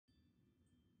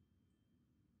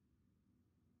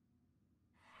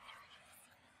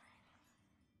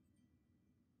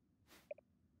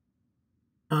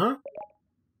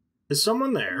Is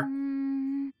someone there?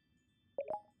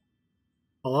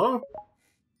 Hello?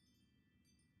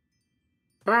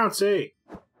 Bouncy!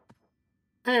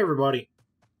 Hey everybody,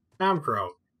 I'm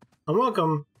Crow, and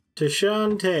welcome to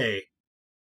Shantae.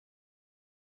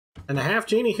 And the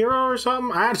Half-Genie hero or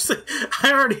something? I honestly,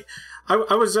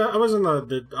 I was in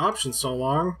the options so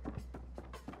long.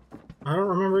 I don't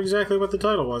remember exactly what the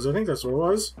title was. I think that's what it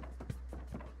was.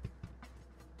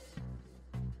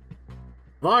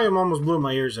 Volume almost blew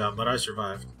my ears out, but I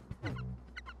survived.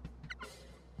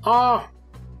 Oh!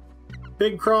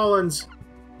 Big crawlins.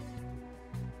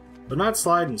 But not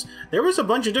slidins. There was a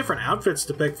bunch of different outfits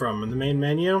to pick from in the main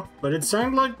menu, but it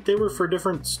sounded like they were for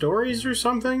different stories or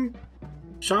something.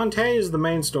 Shantae is the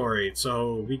main story,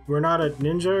 so we're not a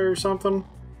ninja or something.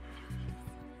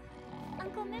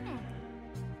 Uncle Mimic.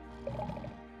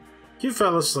 You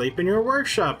fell asleep in your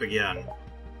workshop again.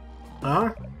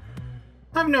 Huh?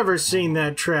 I've never seen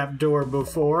that trap door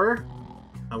before.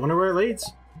 I wonder where it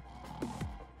leads.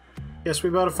 Guess we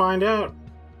about to find out.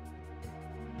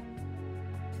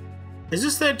 Is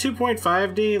this that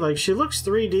 2.5D? Like, she looks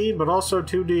 3D, but also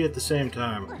 2D at the same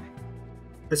time.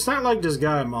 It's not like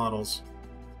Disgaea models.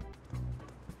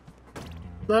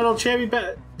 That old Chevy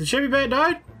Bat... The Chevy Bat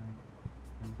died?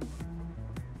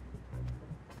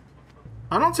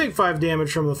 I don't take 5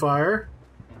 damage from the fire.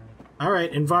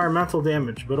 Alright, environmental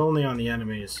damage, but only on the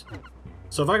enemies.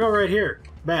 So if I go right here,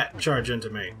 Bat, charge into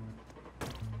me.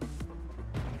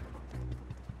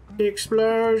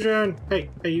 Explosion!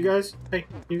 Hey, you guys? Hey,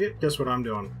 you get... Guess what I'm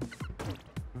doing.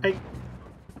 Hey.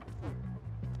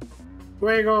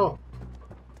 Wiggle!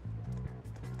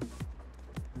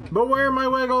 But where are my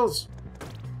wiggles?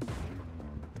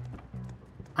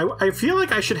 I feel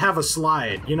like I should have a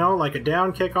slide, you know? Like a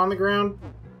down kick on the ground.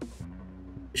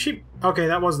 Okay,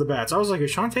 that was the bats. I was like,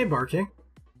 is Shantae barking?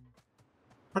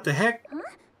 What the heck? Huh?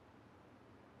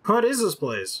 What is this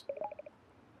place?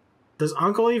 Does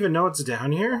Uncle even know it's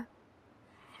down here?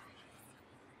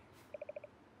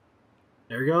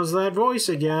 There goes that voice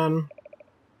again.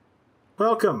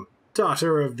 Welcome,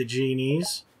 daughter of the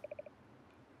genies.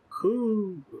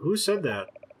 Who said that?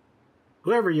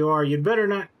 Whoever you are, you'd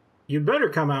better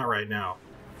come out right now.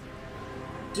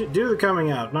 Do the coming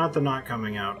out, not the not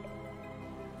coming out.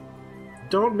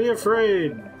 Don't be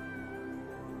afraid.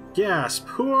 Gasp,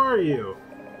 who are you?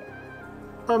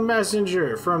 A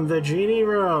messenger from the genie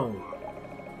realm.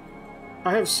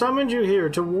 I have summoned you here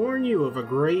to warn you of a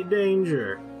great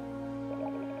danger.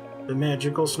 The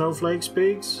magical snowflake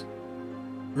speaks.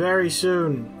 Very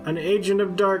soon, an agent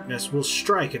of darkness will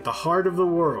strike at the heart of the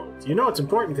world. You know it's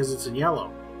important because it's in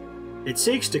yellow. It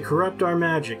seeks to corrupt our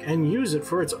magic and use it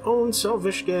for its own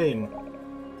selfish gain.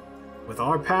 With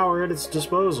our power at its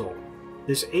disposal,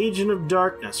 this agent of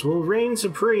darkness will reign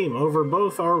supreme over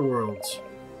both our worlds,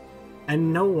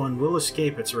 and no one will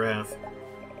escape its wrath.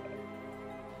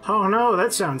 Oh no,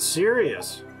 that sounds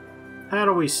serious. How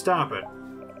do we stop it?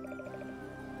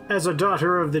 As a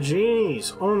daughter of the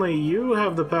genies, only you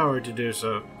have the power to do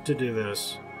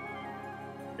this.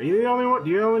 Are you the only one? Do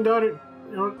you only daughter?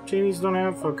 No, genies don't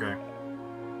have? Okay.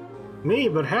 Me,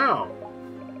 but how?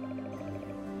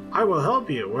 I will help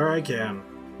you where I can.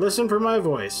 Listen for my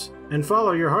voice, and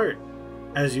follow your heart,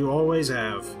 as you always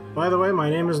have. By the way, my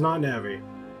name is not Navi.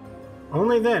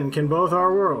 Only then can both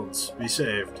our worlds be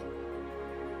saved.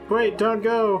 Wait, don't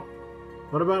go!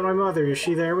 What about my mother? Is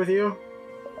she there with you?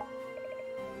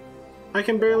 I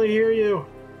can barely hear you.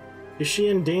 Is she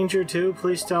in danger too?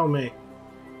 Please tell me.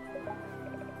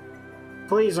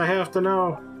 Please, I have to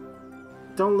know.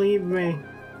 Don't leave me.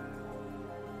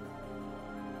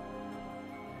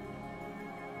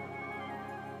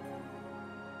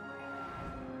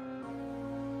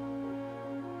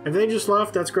 If they just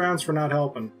left, that's grounds for not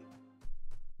helping.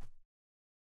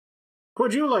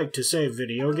 Would you like to save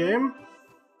video game?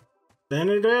 Then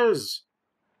it is.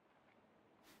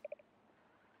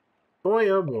 Boy,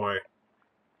 oh boy.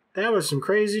 That was some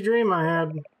crazy dream I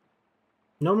had.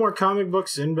 No more comic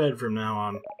books in bed from now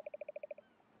on.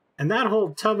 And that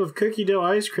whole tub of cookie dough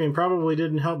ice cream probably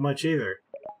didn't help much either.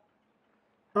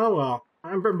 Oh well,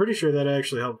 I'm pretty sure that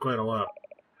actually helped quite a lot.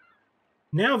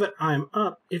 Now that I'm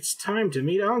up, it's time to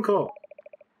meet Uncle.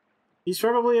 He's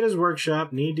probably at his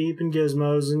workshop, knee-deep in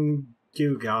gizmos and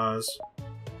gewgaws.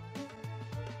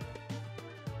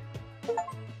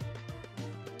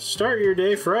 Start your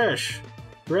day fresh.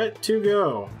 Ret to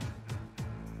go.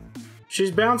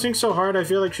 She's bouncing so hard I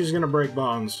feel like she's gonna break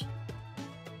bones.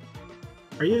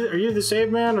 Are you the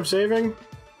save man of saving?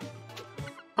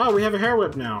 Oh, we have a hair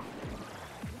whip now.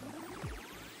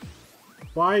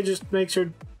 Why just makes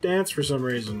her dance for some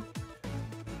reason?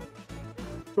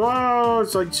 Whoa,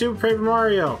 it's like Super Paper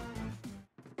Mario.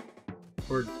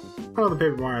 Or one of the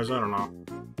Paper Marios, I don't know.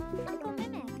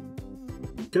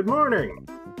 Good morning!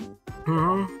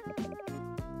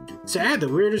 See, I had the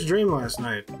weirdest dream last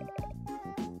night.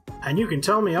 And you can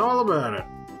tell me all about it.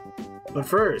 But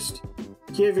first,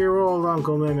 give your old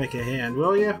Uncle Mimic a hand,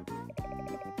 will you?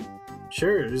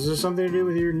 Sure, is this something to do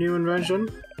with your new invention?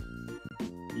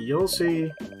 You'll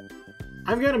see.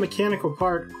 I've got a mechanical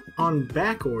part on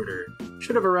back order.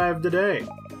 Should have arrived today.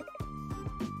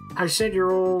 I sent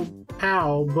your old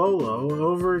pal, Bolo,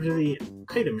 over to the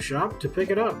item shop to pick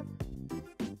it up.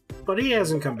 But he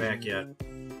hasn't come back yet.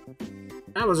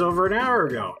 That was over an hour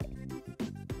ago.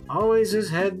 Always his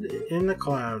head in the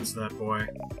clouds, that boy.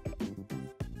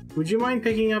 Would you mind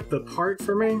picking up the part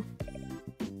for me?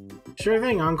 Sure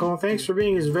thing, Uncle. Thanks for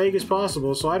being as vague as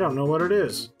possible, so I don't know what it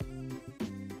is.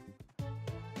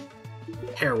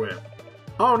 Hair whip.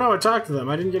 Oh no, I talked to them.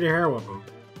 I didn't get a hair whip them.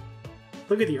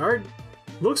 Look at the art.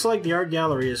 Looks like the art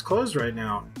gallery is closed right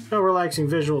now. No relaxing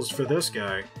visuals for this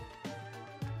guy.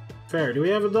 Fair. Do we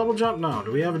have a double jump? No.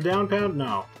 Do we have a down pound?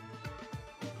 No.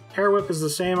 Hair whip is the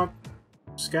same up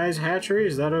Sky's Hatchery?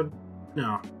 Is that a...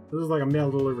 No. This is like a mail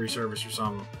delivery service or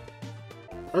something.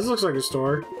 This looks like a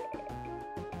store.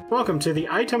 Welcome to the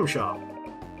item shop.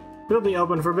 We'll be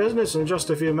open for business in just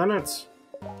a few minutes.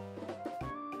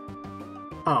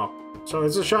 Oh. So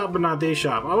it's a shop but not the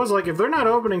shop. I was like, if they're not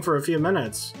opening for a few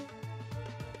minutes,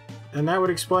 then that would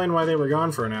explain why they were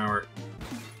gone for an hour.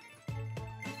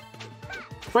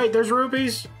 Wait, there's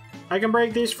rupees? I can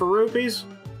break these for rupees?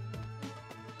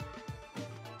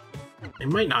 It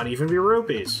might not even be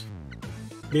rupees.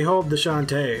 Behold the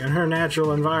Shantae in her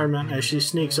natural environment as she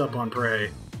sneaks up on prey.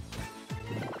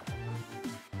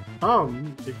 Oh,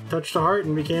 it touched a heart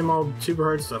and became all super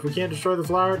hard stuff. We can't destroy the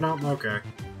flower? No, okay.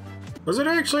 Was it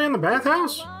actually in the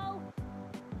bathhouse?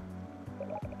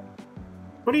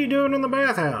 What are you doing in the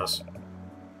bathhouse?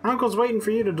 Uncle's waiting for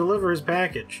you to deliver his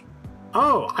package.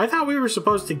 Oh, I thought we were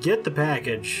supposed to get the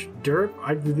package.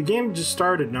 Derp, the game just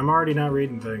started and I'm already not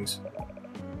reading things.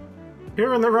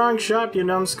 You're in the wrong shop, you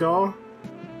numbskull.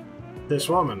 This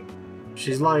woman,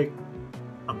 she's like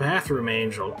a bathroom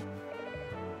angel.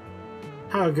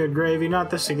 Oh, good gravy, not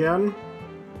this again.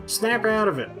 Snap out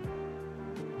of it.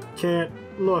 Can't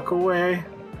look away.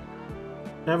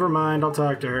 Never mind, I'll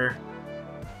talk to her.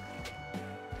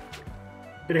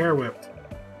 Get hair whipped.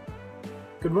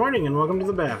 Good morning and welcome to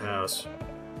the bathhouse.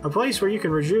 A place where you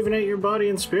can rejuvenate your body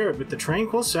and spirit with the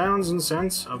tranquil sounds and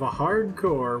scents of a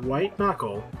hardcore white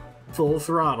knuckle, full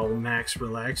throttle max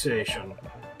relaxation.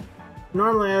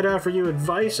 Normally I'd offer you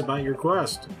advice about your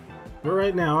quest, but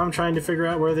right now I'm trying to figure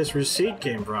out where this receipt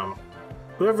came from.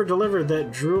 Whoever delivered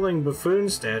that drooling buffoon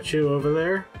statue over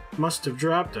there must have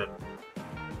dropped it.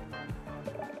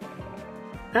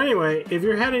 Anyway, if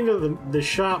you're heading to the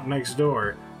shop next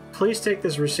door, please take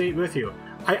this receipt with you.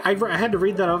 I had to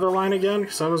read that other line again,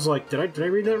 because I was like, did I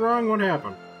read that wrong? What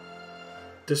happened?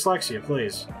 Dyslexia,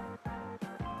 please.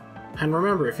 And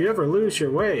remember, if you ever lose your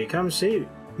way, come see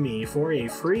me for a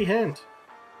free hint.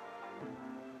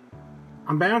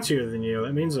 I'm bouncier than you,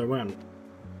 that means I win.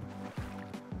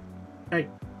 Hey,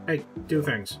 do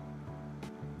things.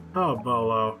 Oh,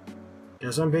 Bolo.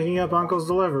 Guess I'm picking up Uncle's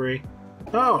delivery.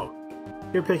 Oh,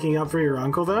 you're picking up for your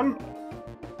uncle then?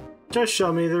 Just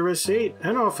show me the receipt,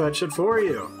 and I'll fetch it for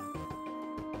you.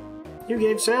 You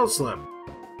gave sales slip.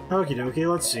 Okie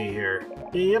dokie, let's see here.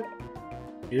 Yep.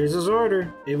 Here's his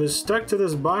order. It was stuck to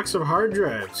this box of hard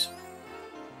drives.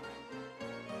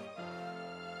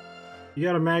 You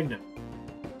got a magnet.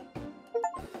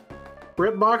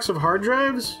 Rip box of hard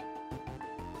drives?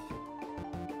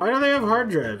 Why do they have hard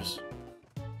drives?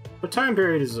 What time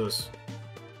period is this?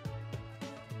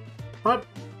 What?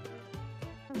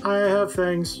 I have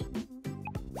things.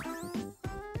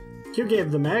 You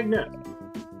gave the magnet.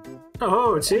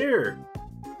 Oh, it's here!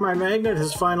 My magnet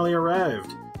has finally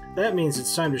arrived. That means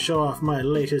it's time to show off my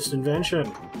latest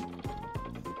invention.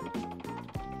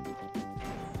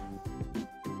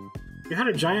 You had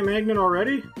a giant magnet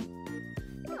already?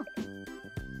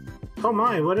 Oh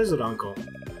my, what is it, Uncle?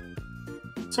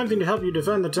 Something to help you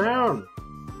defend the town.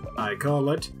 I call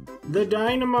it the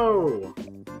Dynamo.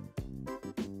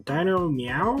 Dino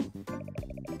Meow?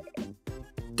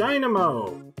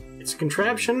 Dynamo! It's a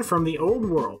contraption from the old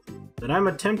world that I'm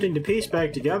attempting to piece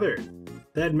back together.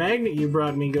 That magnet you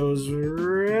brought me goes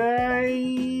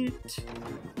right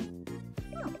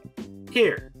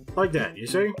here. Like that, you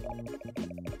see?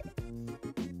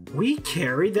 We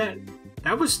carried that?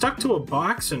 That was stuck to a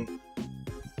box and...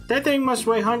 That thing must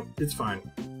weigh It's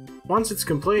fine. Once it's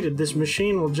completed, this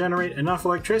machine will generate enough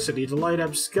electricity to light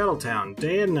up Scuttletown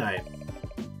day and night.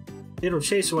 It'll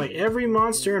chase away every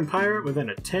monster and pirate within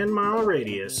a 10-mile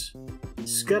radius.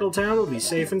 Scuttletown will be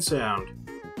safe and sound.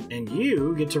 And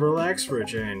you get to relax for a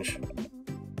change.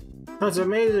 That's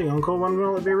amazing, Uncle. When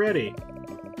will it be ready?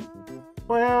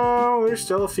 Well, there's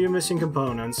still a few missing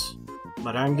components,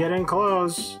 but I'm getting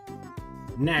close.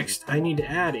 Next, I need to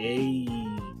add a...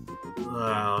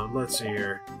 let's see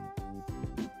here.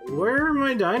 Where are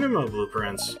my dynamo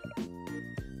blueprints?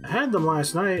 I had them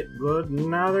last night, but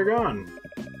now they're gone.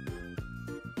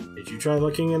 Did you try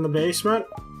looking in the basement?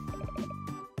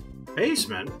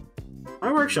 Basement?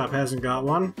 My workshop hasn't got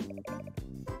one.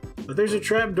 But there's a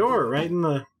trap door right in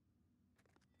the...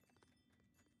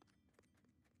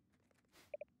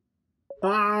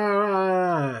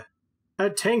 Ah! A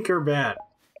tinker bat!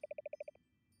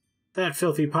 That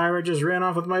filthy pirate just ran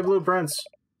off with my blueprints.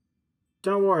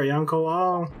 Don't worry, Uncle,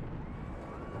 I'll...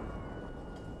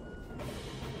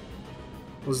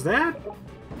 Was that...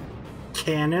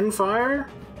 cannon fire?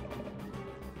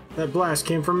 That blast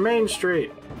came from Main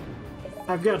Street.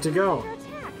 I've got to go.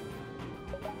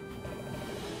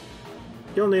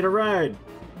 You'll need a ride.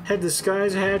 Head to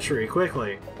Sky's hatchery,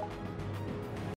 quickly.